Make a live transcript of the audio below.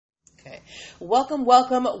Welcome,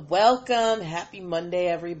 welcome, welcome. Happy Monday,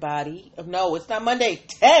 everybody. No, it's not Monday.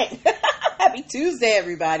 Dang. Happy Tuesday,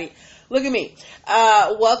 everybody. Look at me.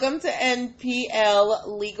 Welcome to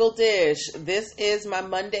NPL Legal Dish. This is my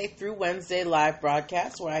Monday through Wednesday live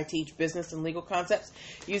broadcast where I teach business and legal concepts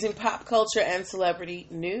using pop culture and celebrity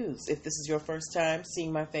news. If this is your first time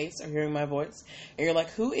seeing my face or hearing my voice, and you're like,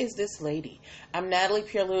 who is this lady? I'm Natalie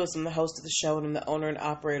Pierre-Lewis. I'm the host of the show, and I'm the owner and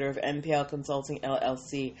operator of NPL Consulting,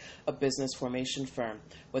 LLC, a business formation firm.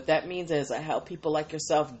 What that means is I help people like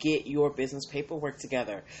yourself get your business paperwork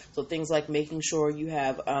together. So things like making sure you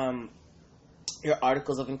have your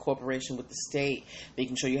articles of incorporation with the state,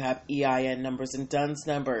 making sure you have EIN numbers and DUNS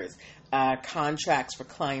numbers, contracts for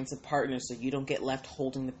clients and partners so you don't get left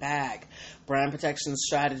holding the bag, brand protection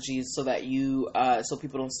strategies so that so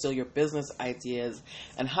people don't steal your business ideas,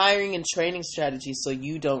 and hiring and training strategies so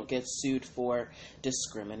you don't get sued for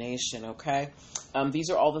discrimination, okay? These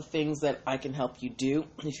are all the things that I can help you do.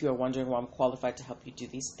 If you are wondering why I'm qualified to help you do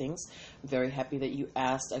these things, I'm very happy that you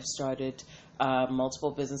asked. I've started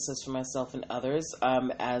multiple businesses for myself and others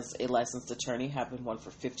as a licensed attorney, have been one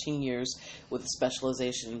for 15 years with a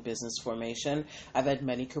specialization in business formation. I've had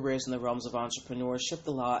many careers in the realms of entrepreneurship,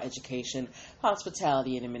 the law, education,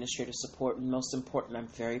 hospitality, and administrative support. And most important, I'm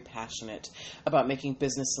very passionate about making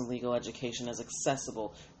business and legal education as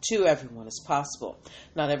accessible to everyone as possible.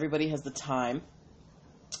 Not everybody has the time,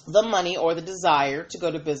 the money, or the desire to go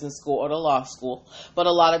to business school or to law school, but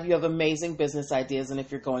a lot of you have amazing business ideas, and if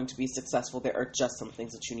you're going to be successful, there are just some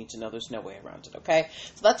things that you need to know. There's no way around it, okay?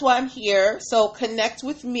 So that's why I'm here. So connect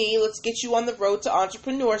with me. Let's get you on the road to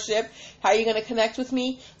entrepreneurship. How are you going to connect with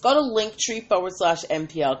me? Go to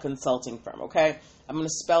Linktree/NPL Consulting Firm, okay? I'm going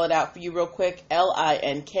to spell it out for you real quick.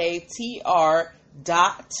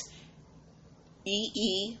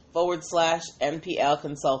 linktr.ee/NPL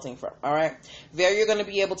Consulting Firm. All right. There you're going to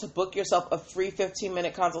be able to book yourself a free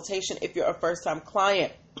 15-minute consultation if you're a first-time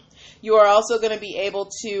client. You are also going to be able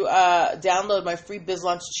to download my free Biz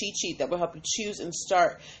Launch cheat sheet that will help you choose and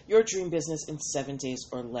start your dream business in 7 days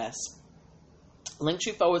or less.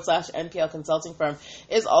 Linktree/NPL Consulting Firm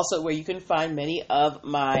is also where you can find many of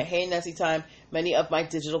my, hey Nessie time, many of my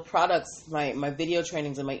digital products, my video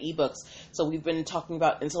trainings and my ebooks. So we've been talking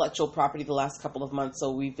about intellectual property the last couple of months.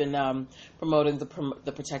 So we've been promoting the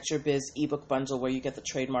Protect Your Biz ebook bundle where you get the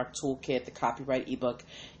trademark toolkit, the copyright ebook,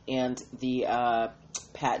 and the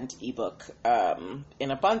patent ebook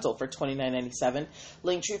in a bundle for $29.97.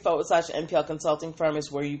 Linktree/NPL Consulting Firm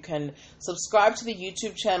is where you can subscribe to the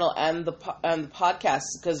YouTube channel and the podcast,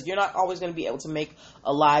 because you're not always going to be able to make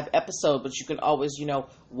a live episode, but you can always,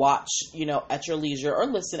 watch, at your leisure, or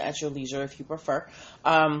listen at your leisure if you prefer.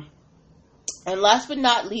 And last but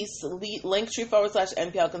not least,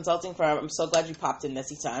 Linktree/NPL Consulting Firm, I'm so glad you popped in,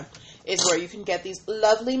 Nessie Time, is where you can get these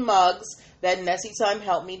lovely mugs that Nessie Time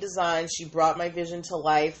helped me design. She brought my vision to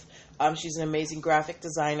life. She's an amazing graphic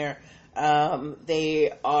designer.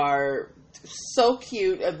 They are so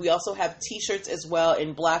cute. And we also have t-shirts as well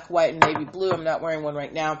in black, white, and navy blue. I'm not wearing one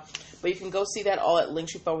right now, but you can go see that all at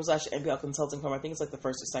Linktree/NPL Consulting Firm. I think it's like the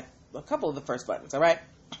first or second, a couple of the first buttons, all right?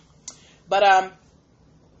 But,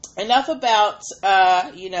 enough about,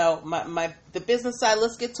 the business side.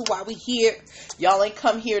 Let's get to why we here. Y'all ain't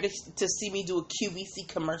come here to see me do a QVC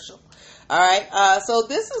commercial. All right. So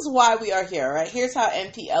this is why we are here. All right. Here's how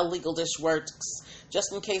NPL Legal Dish works,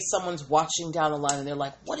 just in case someone's watching down the line and they're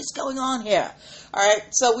like, what is going on here? All right.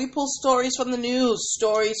 So we pull stories from the news,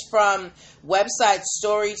 stories from websites,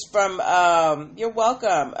 stories from, you're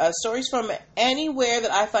welcome, stories from anywhere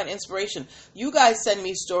that I find inspiration. You guys send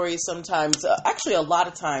me stories sometimes, actually a lot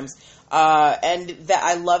of times, and that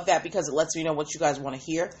I love that because it lets me know what you guys want to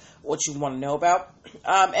hear, what you want to know about.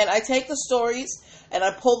 And I take the stories and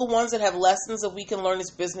I pull the ones that have lessons that we can learn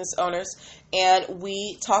as business owners, and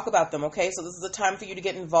we talk about them, okay? So this is the time for you to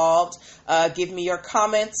get involved. Give me your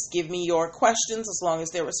comments. Give me your questions, as long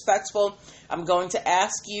as they're respectful. I'm going to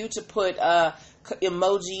ask you to put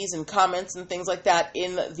emojis and comments and things like that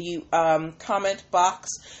in the comment box.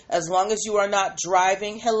 As long as you are not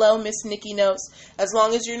driving. Hello, Miss Nikki Knows. As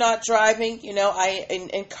long as you're not driving, I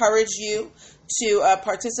encourage you to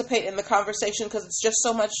participate in the conversation, because it's just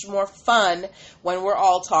so much more fun when we're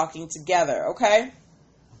all talking together, okay?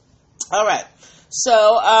 All right.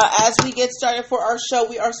 So as we get started for our show,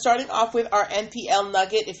 we are starting off with our NPL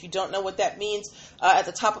Nugget. If you don't know what that means, at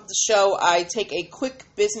the top of the show, I take a quick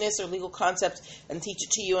business or legal concept and teach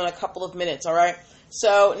it to you in a couple of minutes, all right?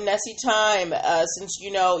 So, Nessie Time, since,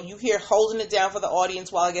 you here holding it down for the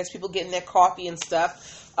audience while I guess people getting their coffee and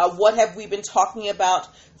stuff, what have we been talking about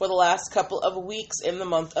for the last couple of weeks in the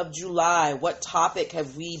month of July? What topic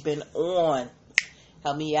have we been on?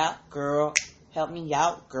 Help me out, girl. Help me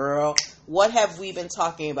out, girl. What have we been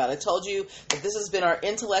talking about? I told you that this has been our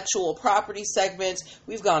intellectual property segment.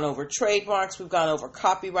 We've gone over trademarks. We've gone over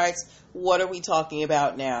copyrights. What are we talking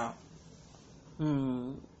about now?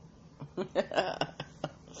 I'm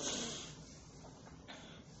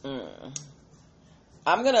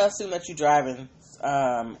going to assume that you're driving.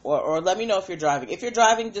 Or let me know if you're driving. If you're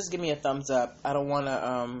driving, just give me a thumbs up. I don't want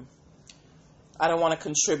to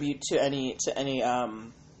contribute to any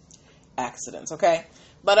accidents, okay?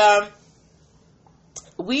 But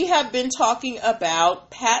we have been talking about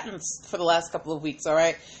patents for the last couple of weeks, all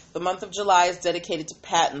right? The month of July is dedicated to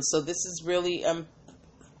patents, so this is really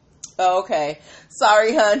okay.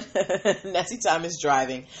 Sorry, hun. Nessie time is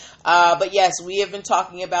driving. But yes, we have been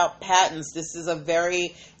talking about patents. This is a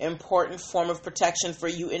very important form of protection for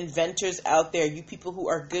you inventors out there, you people who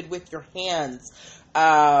are good with your hands.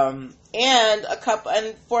 And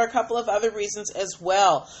for a couple of other reasons as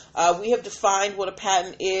well. We have defined what a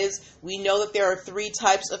patent is. We know that there are 3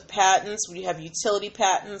 types of patents. We have utility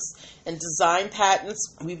patents and design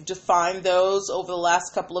patents. We've defined those over the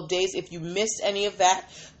last couple of days. If you missed any of that,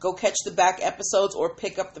 go catch the back episodes or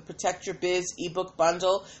pick up the Protect Your Biz ebook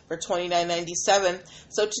bundle for $29.97.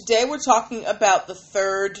 So today we're talking about the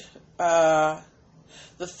third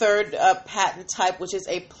patent type, which is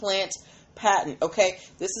a plant patent. Okay,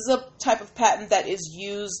 this is a type of patent that is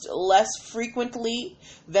used less frequently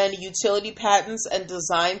than utility patents and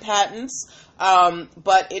design patents,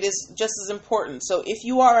 but it is just as important. So if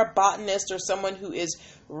you are a botanist or someone who is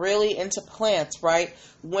really into plants, right,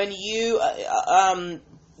 when you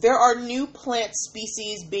there are new plant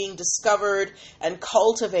species being discovered and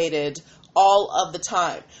cultivated all of the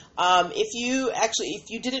time. If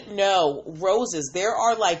you didn't know, roses, there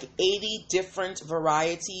are like 80 different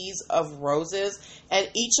varieties of roses, and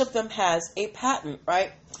each of them has a patent,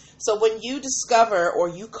 right? So when you discover or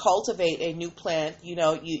you cultivate a new plant,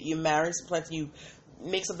 you marry some plants and you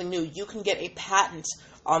make something new, you can get a patent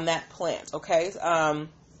on that plant, okay?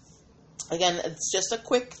 Again, it's just a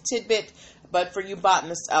quick tidbit, but for you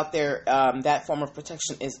botanists out there, that form of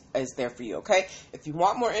protection is there for you, okay? If you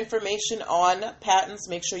want more information on patents,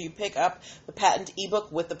 make sure you pick up the patent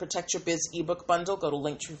ebook with the Protect Your Biz ebook bundle. Go to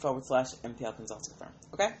linktree/MPL Consulting Firm,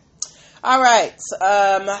 okay? All right,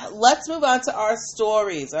 let's move on to our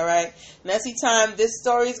stories, all right? Nessie time, this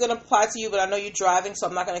story is going to apply to you, but I know you're driving, so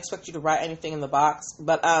I'm not going to expect you to write anything in the box.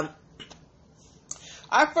 But our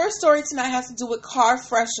first story tonight has to do with car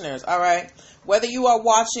fresheners, all right? Whether you are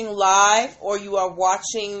watching live or you are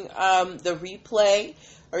watching the replay,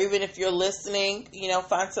 or even if you're listening,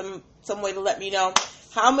 find some way to let me know.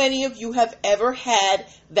 How many of you have ever had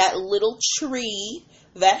that little tree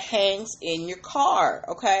that hangs in your car,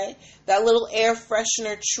 okay? That little air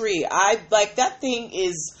freshener tree. That thing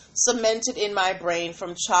is cemented in my brain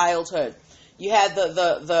from childhood. You had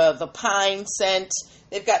the pine scent.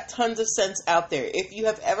 They've got tons of scents out there. If you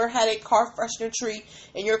have ever had a car freshener tree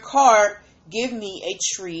in your car, give me a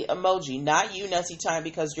tree emoji. Not you, Nessie time,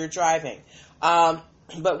 because you're driving.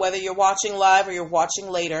 But whether you're watching live or you're watching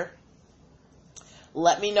later,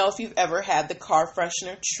 let me know if you've ever had the car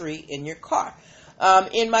freshener tree in your car.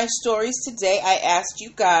 In my stories today, I asked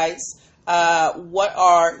you guys, what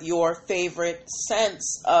are your favorite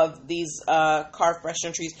scents of these car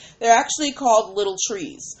freshener trees? They're actually called little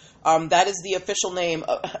trees. That is the official name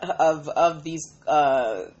of these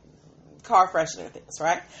car freshener things,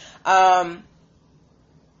 right?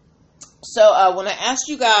 So when I asked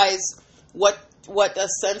you guys what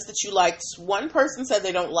scents that you liked, one person said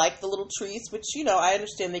they don't like the little trees, which, I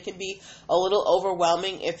understand they can be a little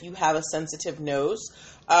overwhelming if you have a sensitive nose.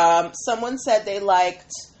 Someone said they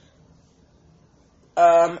liked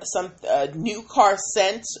some new car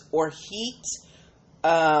scent or heat.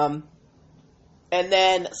 And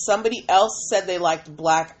then somebody else said they liked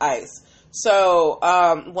black ice. So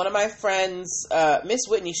one of my friends, Miss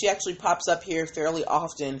Whitney, she actually pops up here fairly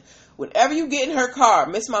often. Whenever you get in her car,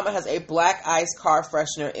 Miss Mama has a black ice car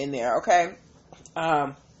freshener in there, okay?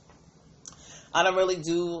 I don't really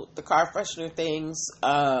do the car freshener things,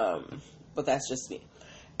 but that's just me.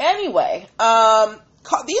 Anyway,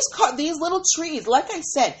 these little trees, like I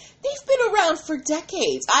said, they've been around for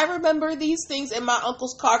decades. I remember these things in my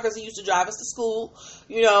uncle's car because he used to drive us to school,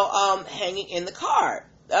 hanging in the car.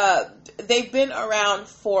 They've been around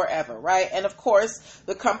forever, right? And of course,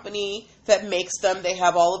 the company that makes them, they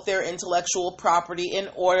have all of their intellectual property in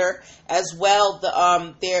order as well.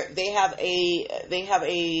 They have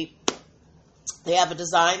a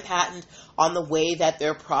design patent on the way that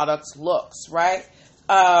their product looks, right?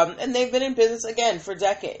 And they've been in business again for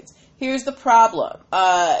decades. Here's the problem.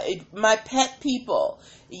 My pet people,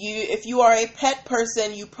 if you are a pet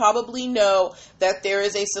person, you probably know that there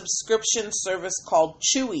is a subscription service called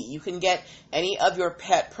Chewy. You can get any of your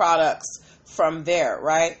pet products from there,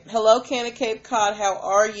 right? Hello, Can of Cape Cod. How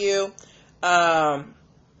are you?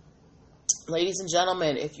 Ladies and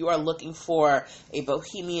gentlemen, if you are looking for a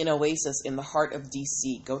bohemian oasis in the heart of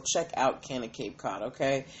DC, go check out Can of Cape Cod,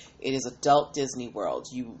 okay? It is adult Disney World.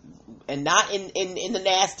 And not in the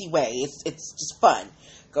nasty way. It's just fun.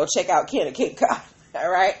 Go check out Can of Cape Cod,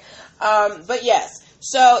 all right? But yes,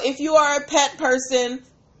 so if you are a pet person,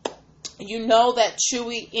 you know that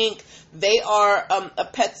Chewy Inc., they are a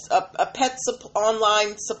pet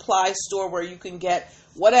online supply store where you can get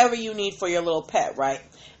whatever you need for your little pet, right?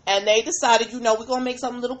 And they decided, we're going to make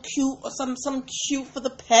something little cute or something cute for the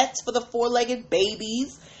pets, for the four-legged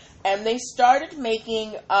babies. And they started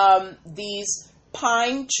making these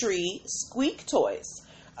pine tree squeak toys.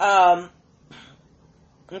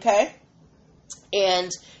 Okay? And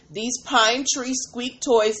these pine tree squeak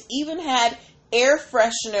toys even had air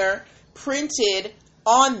freshener printed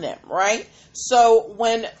on them, right? So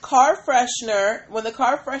when the car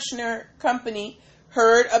freshener company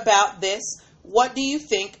heard about this, what do you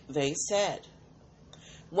think they said?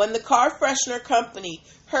 When the car freshener company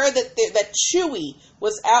heard that Chewy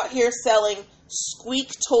was out here selling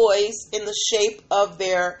squeak toys in the shape of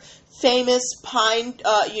their famous pine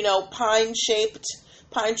tree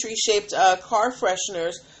shaped car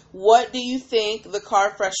fresheners, what do you think the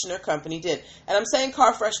car freshener company did? And I'm saying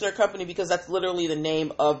car freshener company because that's literally the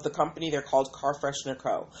name of the company. They're called Car Freshener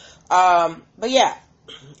Co. But yeah,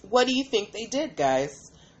 what do you think they did, guys?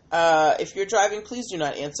 If you're driving, please do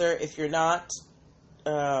not answer. If you're not,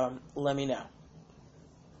 let me know.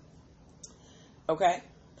 Okay?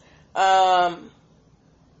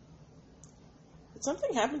 Did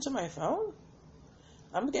something happen to my phone?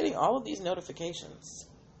 I'm getting all of these notifications.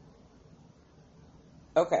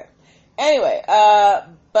 Okay. Anyway,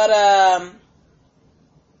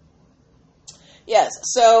 yes,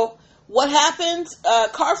 so what happened?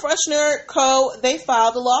 Car Freshener Co., they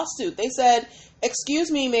filed a lawsuit. They said,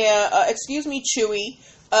 excuse me, Chewy,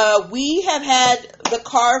 we have had the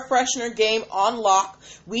car freshener game on lock.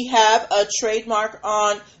 We have a trademark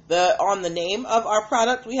on the name of our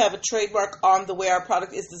product. We have a trademark on the way our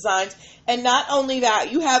product is designed. And not only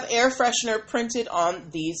that, you have air freshener printed on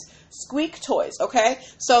these squeak toys, okay?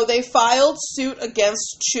 So they filed suit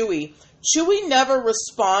against Chewy. Chewy never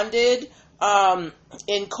responded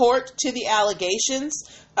in court to the allegations,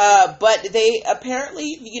 but they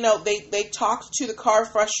apparently, they talked to the car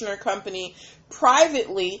freshener company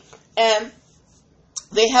privately, and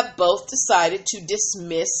they have both decided to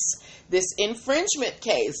dismiss this infringement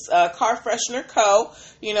case. Car Freshener Co.,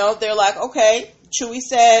 they're like, okay, Chewy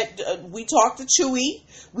said, we talked to Chewy,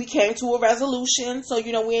 we came to a resolution, so,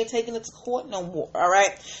 we ain't taking it to court no more, all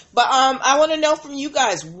right? But I want to know from you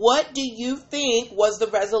guys, what do you think was the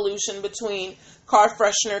resolution between Car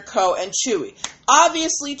Freshener Co. and Chewy?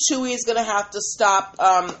 Obviously, Chewy is going to have to stop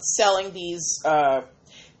selling these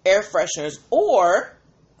air fresheners, or...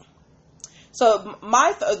 So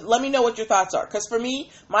let me know what your thoughts are. Because for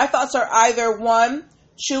me, my thoughts are either one,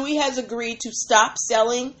 Chewy has agreed to stop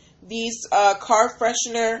selling these car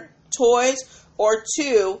freshener toys, or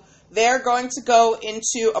two, they're going to go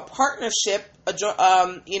into a partnership,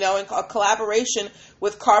 in a collaboration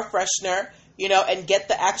with Car Freshener, and get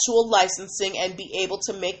the actual licensing and be able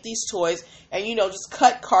to make these toys, and just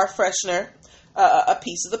cut Car Freshener a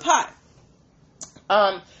piece of the pie.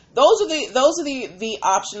 Those are the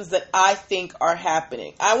options that I think are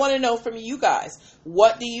happening. I want to know from you guys,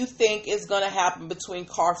 what do you think is going to happen between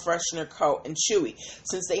Car Freshener Co. and Chewy,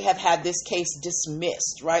 since they have had this case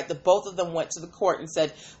dismissed, right? The both of them went to the court and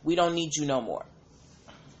said, we don't need you no more.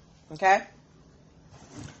 Okay?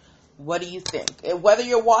 What do you think? Whether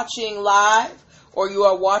you're watching live or you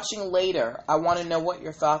are watching later, I want to know what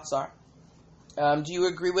your thoughts are. Do you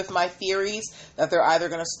agree with my theories that they're either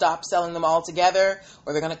going to stop selling them altogether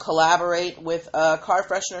or they're going to collaborate with Car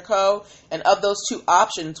Freshener Co.? And of those two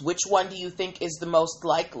options, which one do you think is the most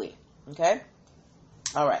likely? Okay?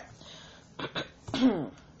 All right.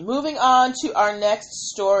 Moving on to our next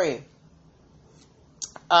story.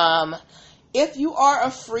 If you are a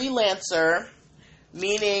freelancer,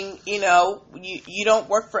 meaning, you don't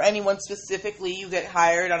work for anyone specifically, you get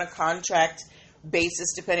hired on a contract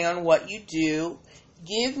basis depending on what you do,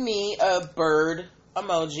 give me a bird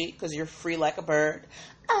emoji because you're free like a bird.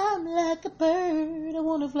 I'm like a bird, I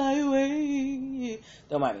want to fly away.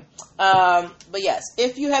 Don't mind me. But yes,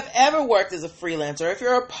 if you have ever worked as a freelancer, if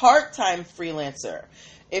you're a part-time freelancer,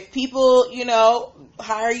 if people,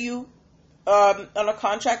 hire you on a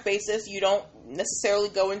contract basis. You don't necessarily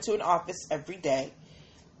go into an office every day.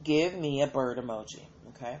 Give me a bird emoji,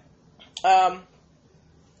 okay?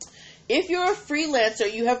 If you're a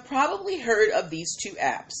freelancer, you have probably heard of these two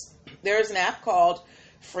apps. There is an app called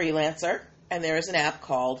Freelancer, and there is an app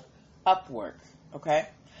called Upwork, okay?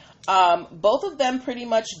 Both of them pretty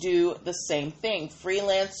much do the same thing.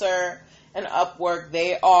 Freelancer and Upwork,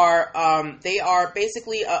 they are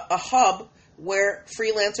basically a hub where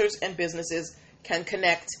freelancers and businesses can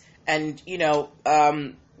connect, and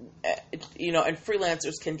and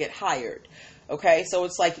freelancers can get hired. Okay, so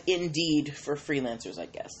it's like Indeed for freelancers, I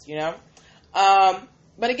guess.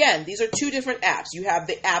 But again, these are two different apps. You have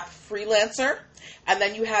the app Freelancer, and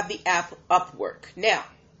then you have the app Upwork. Now,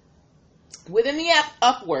 within the app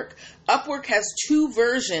Upwork, Upwork has two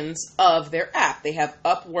versions of their app. They have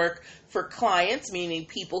Upwork for clients, meaning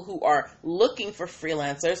people who are looking for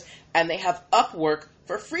freelancers, and they have Upwork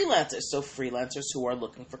for freelancers, so freelancers who are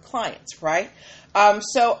looking for clients, right?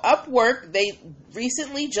 So Upwork, they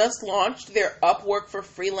recently just launched their Upwork for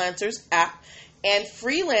Freelancers app, and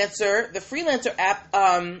the Freelancer app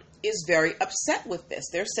is very upset with this.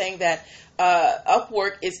 They're saying that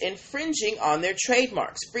Upwork is infringing on their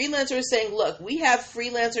trademarks. Freelancer is saying, look, we have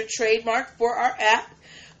Freelancer trademark for our app,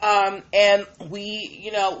 and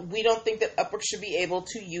we don't think that Upwork should be able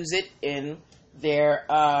to use it in their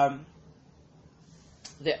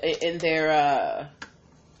in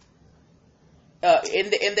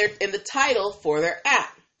the title for their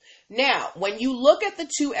app. Now, when you look at the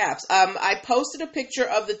two apps, I posted a picture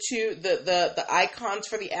of the icons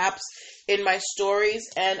for the apps in my stories,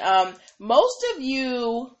 and most of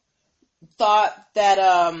you thought that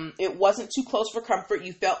it wasn't too close for comfort.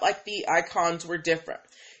 You felt like the icons were different.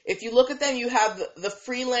 If you look at them, you have the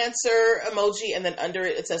freelancer emoji, and then under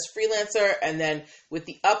it says freelancer, and then with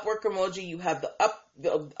the Upwork emoji, you have the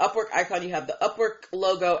Upwork icon, you have the Upwork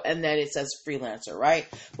logo, and then it says freelancer, right?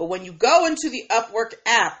 But when you go into the Upwork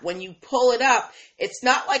app, when you pull it up, it's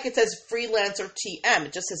not like it says freelancer TM,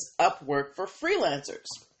 it just says Upwork for freelancers.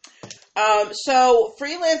 So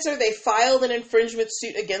Freelancer, they filed an infringement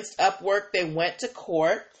suit against Upwork. They went to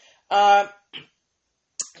court.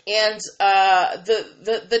 And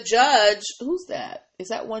the judge, who's that? Is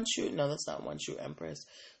that One True? No, that's not One True Empress.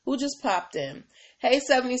 Who just popped in? Hey,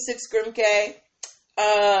 76 Grimk.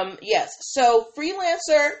 Yes. So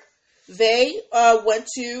Freelancer, they went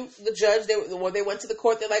to the judge. They went to the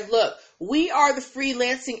court. They're like, look, we are the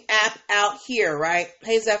freelancing app out here, right?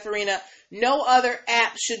 Hey, Zephyrina. No other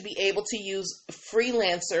app should be able to use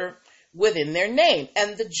Freelancer within their name.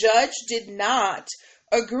 And the judge did not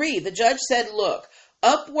agree. The judge said, look,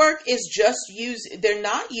 Upwork is they're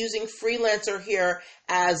not using Freelancer here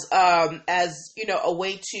as a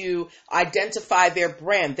way to identify their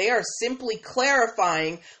brand. They are simply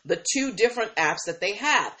clarifying the two different apps that they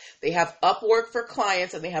have. They have Upwork for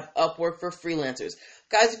clients and they have Upwork for freelancers.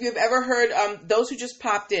 Guys, if you've ever heard, those who just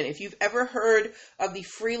popped in, if you've ever heard of the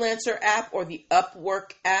Freelancer app or the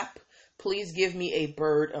Upwork app, please give me a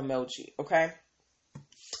bird emoji, okay?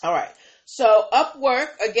 All right. So Upwork,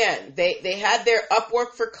 again, they had their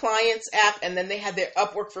Upwork for Clients app, and then they had their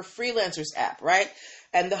Upwork for Freelancers app, right?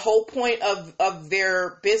 And the whole point of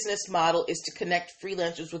their business model is to connect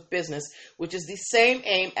freelancers with business, which is the same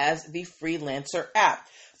aim as the Freelancer app.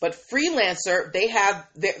 But Freelancer, they have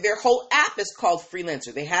their whole app is called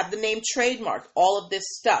Freelancer. They have the name trademarked, all of this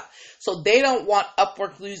stuff. So they don't want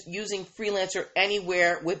Upwork using Freelancer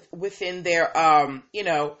anywhere within their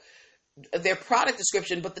their product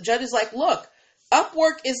description. But the judge is like, look,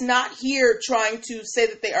 Upwork is not here trying to say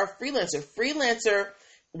that they are freelancer. Freelancer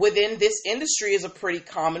within this industry is a pretty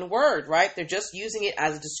common word, right? They're just using it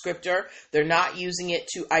as a descriptor. They're not using it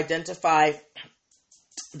to identify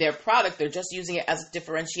their product. They're just using it as a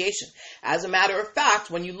differentiation. As a matter of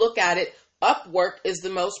fact, when you look at it, Upwork is the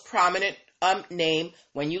most prominent name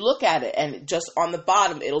when you look at it, and just on the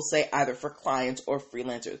bottom it'll say either for clients or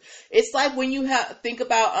freelancers. It's like when you think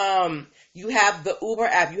about you have the Uber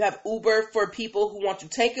app. You have Uber for people who want to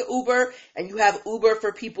take an Uber, and you have Uber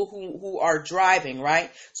for people who are driving, right?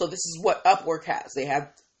 So this is what Upwork has. They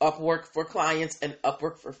have Upwork for clients and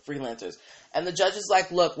Upwork for freelancers. And the judge is like,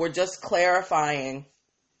 look, we're just clarifying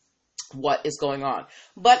what is going on.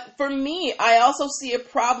 But for me, I also see a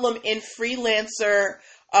problem in Freelancer,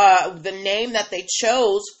 the name that they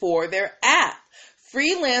chose for their app.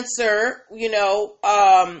 Freelancer,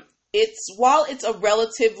 while it's a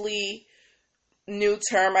relatively new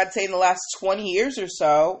term, I'd say in the last 20 years or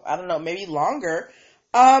so, I don't know, maybe longer,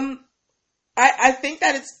 I think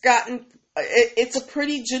that it's a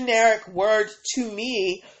pretty generic word to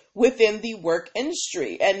me within the work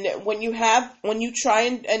industry. And when you try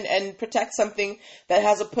and protect something that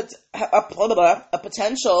has a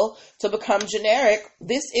potential to become generic,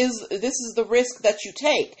 this is the risk that you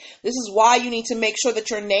take. This is why you need to make sure that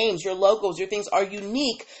your names, your logos, your things are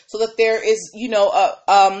unique, so that there is,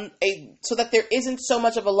 so that there isn't so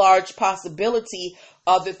much of a large possibility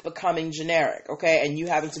of it becoming generic, okay? And you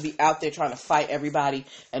having to be out there trying to fight everybody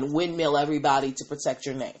and windmill everybody to protect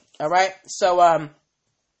your name. All right? So,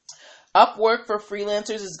 Upwork for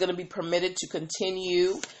freelancers is going to be permitted to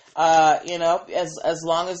continue, as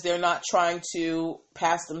long as they're not trying to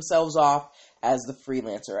pass themselves off as the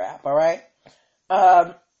freelancer app. All right.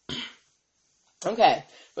 Okay.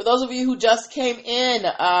 For those of you who just came in,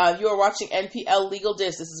 you are watching NPL Legal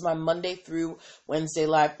Dish. This is my Monday through Wednesday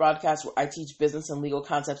live broadcast where I teach business and legal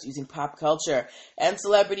concepts using pop culture and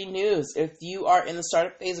celebrity news. If you are in the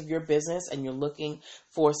startup phase of your business and you're looking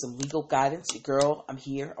for some legal guidance, girl, I'm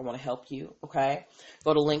here. I want to help you, okay?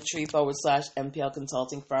 Go to Linktree/NPL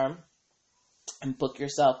Consulting Firm and book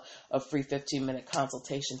yourself a free 15-minute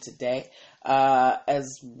consultation today.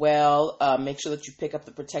 As well, make sure that you pick up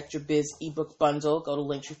the Protect Your Biz ebook bundle. Go to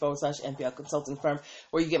Linktree/NPL Consulting Firm,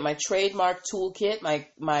 where you get my trademark toolkit,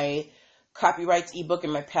 my copyrights ebook,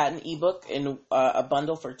 and my patent ebook in a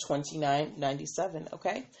bundle for $29.97.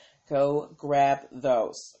 Okay, go grab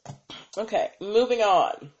those. Okay, moving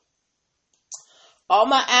on. All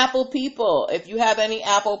my Apple people, if you have any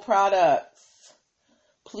Apple products,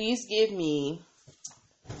 please give me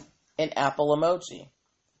an Apple emoji.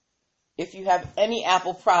 If you have any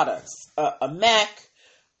Apple products, a Mac,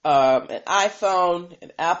 an iPhone,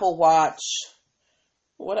 an Apple Watch,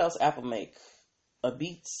 what else Apple make? A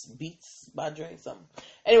Beats by Dre, something.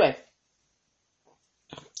 Anyway,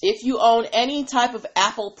 if you own any type of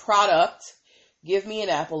Apple product, give me an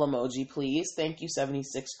Apple emoji, please. Thank you,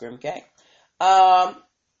 76 Grimke. And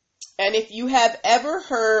if you have ever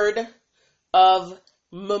heard of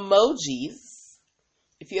memojis,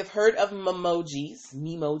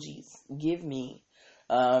 memojis, give me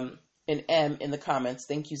an M in the comments.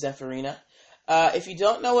 Thank you, Zephyrina. If you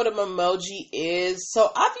don't know what a memoji is,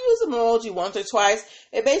 so I've used a memoji once or twice.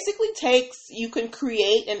 It basically you can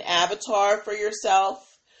create an avatar for yourself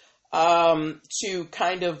to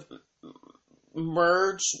kind of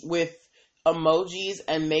merge with emojis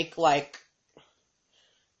and make like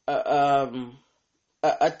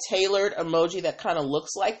a tailored emoji that kind of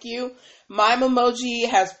looks like you. My memoji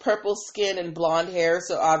has purple skin and blonde hair,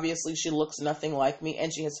 so obviously she looks nothing like me,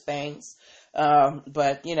 and she has fangs.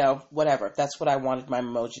 But, whatever. That's what I wanted my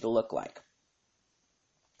emoji to look like.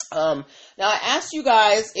 Now, I asked you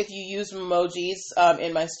guys if you use emojis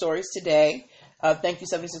in my stories today. Thank you,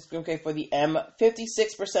 76 Grimke, for the M.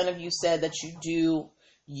 56% of you said that you do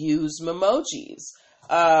use memojis.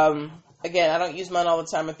 Again, I don't use mine all the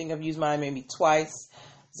time. I think I've used mine maybe twice.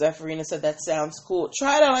 Zephyrina said that sounds cool.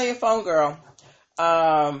 Try it out on your phone, girl.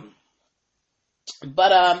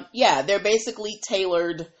 Yeah, they're basically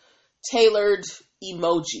tailored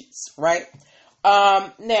emojis, right?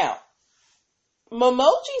 Now,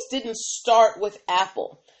 memojis didn't start with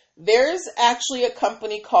Apple. There's actually a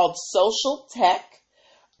company called Social Tech.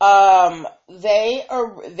 They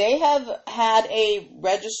have had a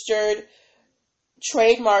registered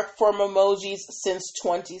trademark for memojis since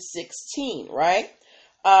 2016, right?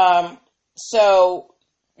 So,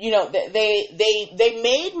 they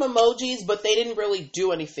made memojis, but they didn't really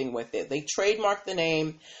do anything with it. They trademarked the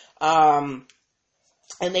name, and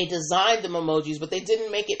they designed the memojis, but they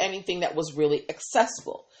didn't make it anything that was really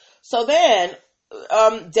accessible. So then,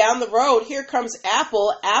 down the road, here comes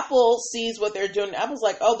Apple. Apple sees what they're doing. Apple's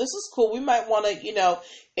like, oh, this is cool. We might want to,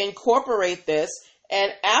 incorporate this.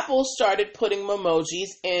 And Apple started putting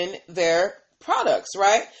memojis in their products,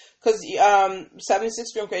 right? Because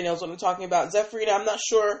 76 Grimke knows what I'm talking about. Zephyrina, I'm not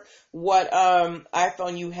sure what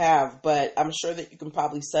iPhone you have, but I'm sure that you can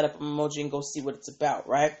probably set up an emoji and go see what it's about,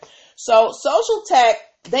 right? So Social Tech,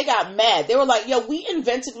 they got mad. They were like, yo, we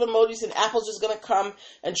invented emojis and Apple's just going to come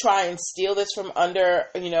and try and steal this from under,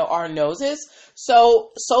 our noses.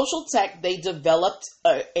 So Social Tech, they developed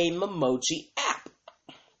a memoji app.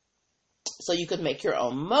 So you could make your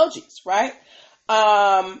own emojis, right?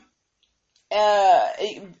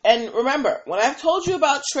 And remember, when I've told you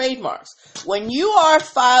about trademarks, when you are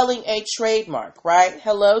filing a trademark, right?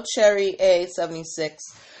 Hello, Cherry A76.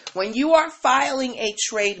 When you are filing a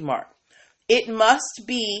trademark, it must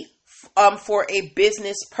be for a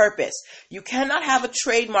business purpose. You cannot have a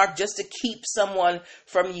trademark just to keep someone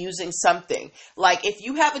from using something. Like if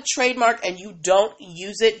you have a trademark and you don't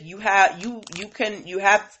use it,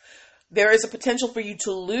 there is a potential for you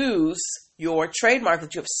to lose your trademark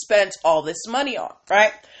that you have spent all this money on,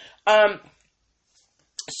 right? Um,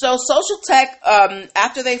 So Social Tech,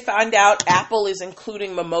 after they find out Apple is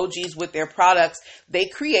including Memojis with their products, they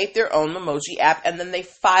create their own Memoji app and then they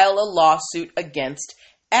file a lawsuit against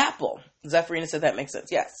Apple. Zephyrina said that makes sense.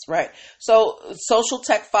 Yes, right. So Social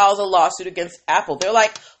Tech files a lawsuit against Apple. They're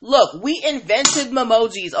like, look, we invented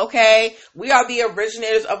Memojis, okay? We are the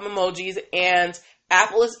originators of Memojis and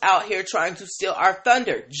Apple is out here trying to steal our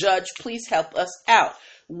thunder. Judge, please help us out.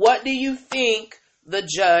 What do you think the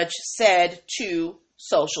judge said to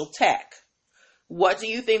Social Tech? What do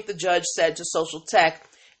you think the judge said to Social Tech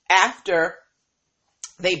after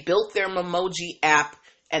they built their Memoji app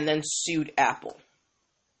and then sued Apple?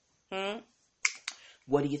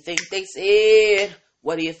 What do you think they said?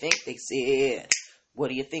 What do you think they said? What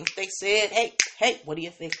do you think they said? Hey, what do you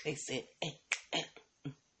think they said? Hey.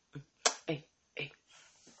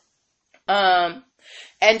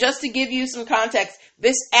 And just to give you some context,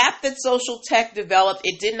 this app that Social Tech developed,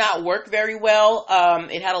 it did not work very well.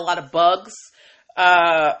 It had a lot of bugs.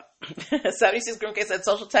 76 Grimke said,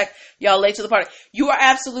 Social Tech, y'all late to the party. You are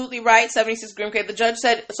absolutely right, 76 Grimke. The judge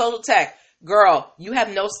said, Social Tech, girl, you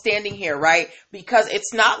have no standing here, right? Because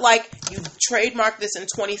it's not like you trademarked this in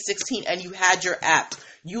 2016 and you had your app.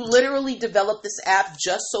 You literally developed this app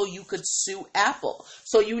just so you could sue Apple.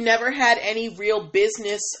 So you never had any real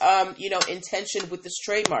business, intention with this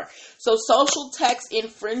trademark. So Social Tech's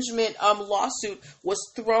infringement lawsuit was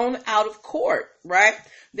thrown out of court, right?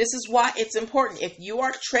 This is why it's important. If you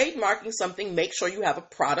are trademarking something, make sure you have a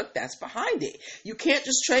product that's behind it. You can't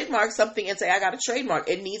just trademark something and say, I got a trademark.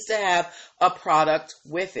 It needs to have a product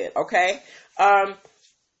with it, okay?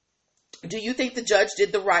 Do you think the judge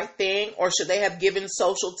did the right thing, or should they have given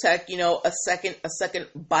Social Tech, a second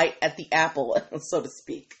bite at the apple, so to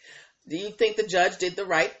speak? Do you think the judge did the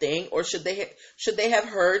right thing, or should they have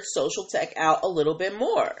heard Social Tech out a little bit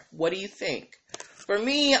more? What do you think? For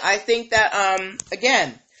me, I think that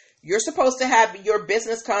again, you're supposed to have your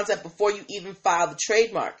business concept before you even file the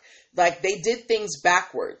trademark. Like, they did things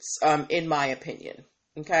backwards, in my opinion.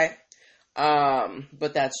 Okay,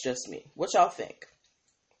 but that's just me. What y'all think?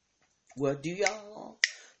 What do y'all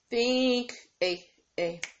think?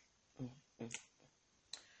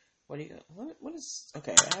 What do you? What is?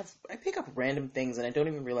 Okay, I pick up random things and I don't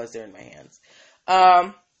even realize they're in my hands.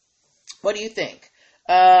 What do you think?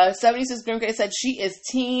 76 Grimke said she is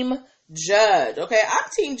Team Judge. Okay, I'm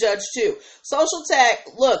Team Judge too. Social Tech,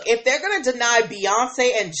 look, if they're gonna deny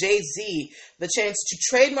Beyonce and Jay-Z the chance to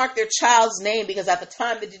trademark their child's name because at the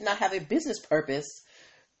time they did not have a business purpose,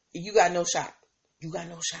 you got no shot. You got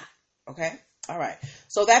no shot. Okay? All right.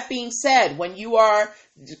 So that being said, when you are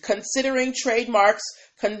considering trademarks,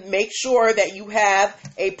 make sure that you have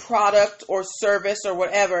a product or service or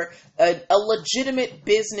whatever, a legitimate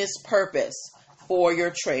business purpose for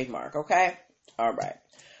your trademark. Okay? All right.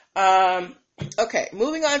 Okay.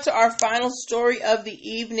 Moving on to our final story of the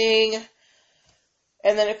evening.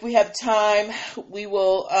 And then if we have time, we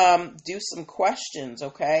will do some questions.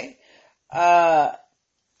 Okay?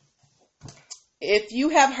 If you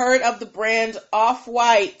have heard of the brand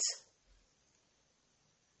Off-White,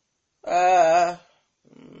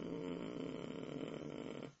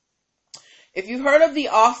 if you've heard of the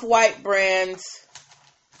Off-White brand,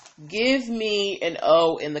 give me an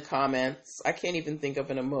O in the comments. I can't even think of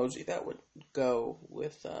an emoji that would go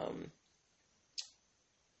with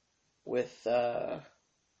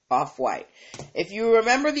Off-White. If you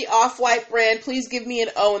remember the Off-White brand, please give me an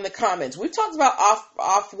O in the comments. We've talked about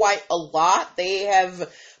Off-White a lot. They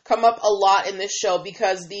have come up a lot in this show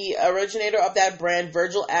because the originator of that brand,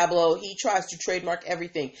 Virgil Abloh, he tries to trademark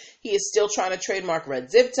everything. He is still trying to trademark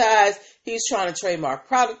red zip ties. He's trying to trademark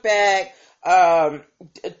product bag. Off-White,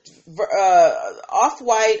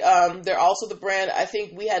 they're also the brand. I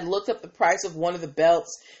think we had looked up the price of one of the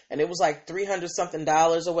belts and it was like $300 something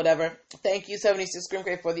or whatever. Thank you, 76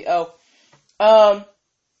 Grimke, for the O. And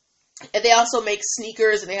they also make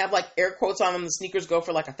sneakers and they have like air quotes on them. The sneakers go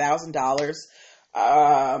for like $1,000.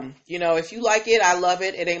 If you like it, I love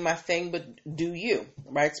it. It ain't my thing, but do you,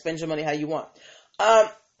 right? Spend your money how you want.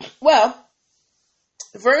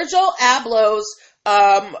 Virgil Abloh's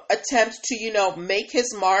attempt to, make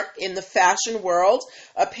his mark in the fashion world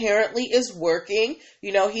apparently is working.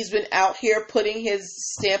 He's been out here putting his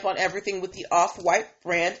stamp on everything with the Off-White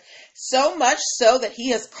brand, so much so that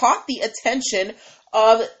he has caught the attention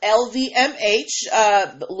of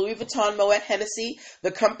LVMH, Louis Vuitton Moet Hennessy,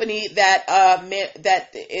 the company that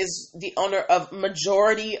is the owner of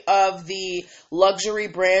majority of the luxury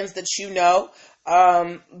brands that you know.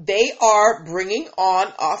 They are bringing on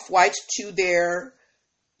Off-White to their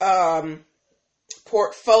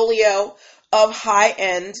portfolio of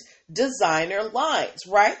high-end designer lines,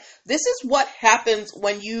 right? This is what happens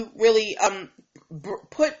when you really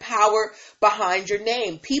put power behind your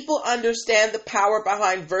name. People understand the power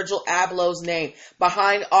behind Virgil Abloh's name,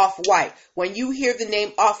 behind Off-White. When you hear the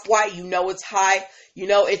name Off-White, you know it's high. You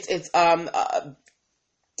know it's it's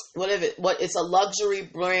a luxury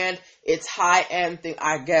brand. It's high-end thing,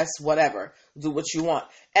 I guess, whatever. Do what you want.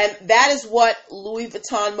 And that is what Louis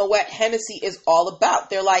Vuitton Moet Hennessy is all about.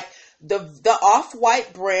 They're like, the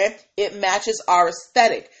Off-White brand, it matches our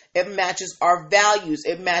aesthetic. It matches our values.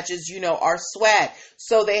 It matches, our swag.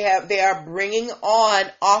 So they are bringing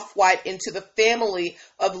on Off-White into the family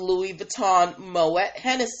of Louis Vuitton Moet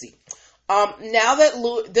Hennessy. Now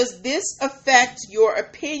that does this affect your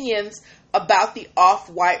opinions about the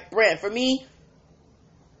Off-White brand? For me,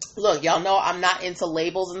 look, y'all know I'm not into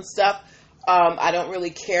labels and stuff. I don't really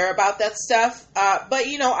care about that stuff. But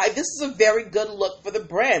this is a very good look for the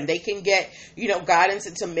brand. They can get, guidance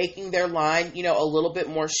into making their line, a little bit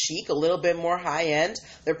more chic, a little bit more high end.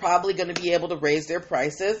 They're probably going to be able to raise their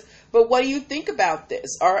prices. But what do you think about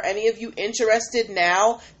this? Are any of you interested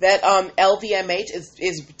now that LVMH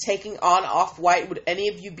is taking on Off-White? Would any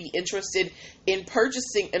of you be interested in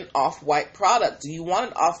purchasing an Off-White product? Do you want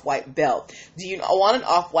an Off-White belt? Do you want an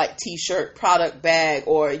Off-White t-shirt, product bag,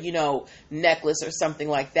 or, necklace or something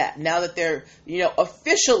like that? Now that they're,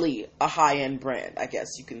 officially a high-end brand, I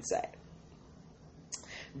guess you can say.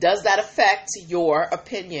 Does that affect your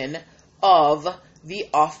opinion of the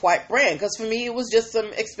Off-White brand? Because for me, it was just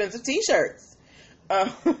some expensive t-shirts.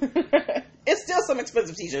 It's still some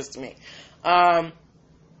expensive t-shirts to me.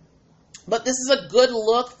 But this is a good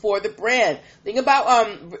look for the brand. Think about,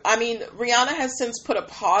 Rihanna has since put a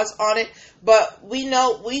pause on it, but we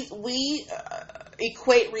know, we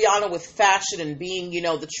equate Rihanna with fashion and being,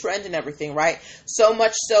 the trend and everything, right? So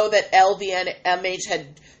much so that LVMH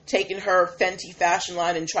had taken her Fenty fashion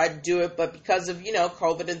line and tried to do it, but because of,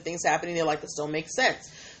 COVID and things happening, they're like, this don't make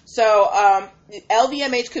sense. So,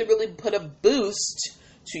 LVMH could really put a boost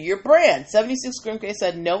to your brand. 76 Grimke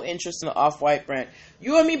said no interest in the Off-White brand.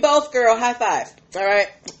 You and me both, girl. High five. All right.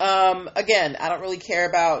 Again, I don't really care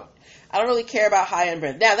about high-end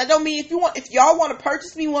brands. Now, that don't mean if y'all want to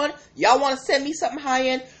purchase me one, y'all want to send me something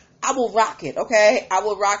high-end, I will rock it, okay? I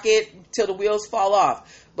will rock it till the wheels fall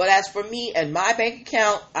off. But as for me and my bank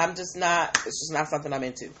account, it's just not something I'm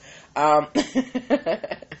into. But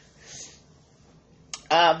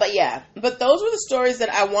those were the stories that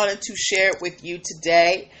I wanted to share with you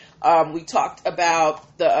today. We talked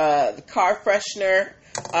about the car freshener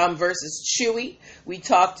versus Chewy. We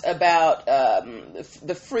talked about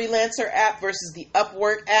the Freelancer app versus the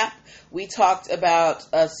Upwork app. We talked about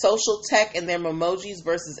social tech and their Memojis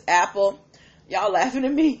versus Apple. Y'all laughing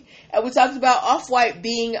at me. And we talked about Off-White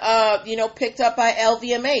being, picked up by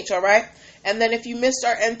LVMH, all right? And then if you missed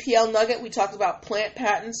our NPL nugget, we talked about plant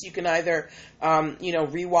patents. You can either,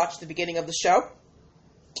 rewatch the beginning of the show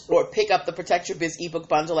or pick up the Protect Your Biz ebook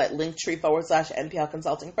bundle at linktree/NPL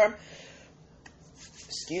consulting firm.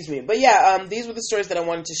 Excuse me. But yeah, these were the stories that I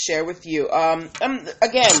wanted to share with you.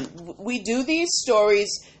 Again, we do these stories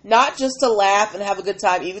not just to laugh and have a good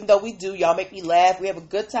time, even though we do. Y'all make me laugh. We have a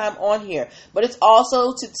good time on here. But it's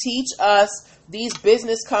also to teach us these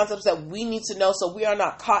business concepts that we need to know so we are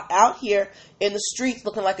not caught out here in the streets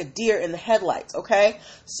looking like a deer in the headlights, okay?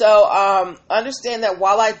 So understand that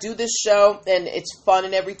while I do this show and it's fun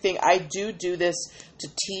and everything, I do this to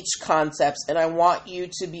teach concepts, and I want you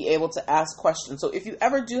to be able to ask questions. So if you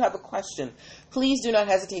ever do have a question, please do not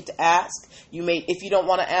hesitate to ask. If you don't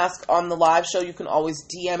want to ask on the live show, you can always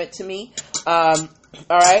DM it to me, all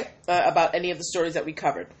right, about any of the stories that we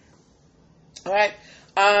covered. All right.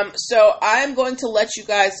 So I'm going to let you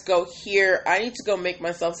guys go here. I need to go make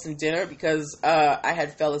myself some dinner because I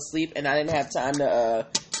had fell asleep and I didn't have time to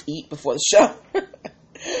eat before the show.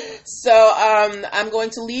 So I'm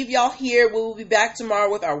going to leave y'all here. We will be back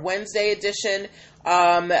tomorrow with our Wednesday edition.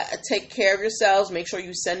 Take care of yourselves. Make sure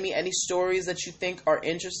you send me any stories that you think are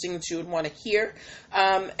interesting that you would want to hear.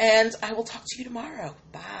 And I will talk to you tomorrow.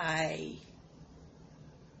 Bye.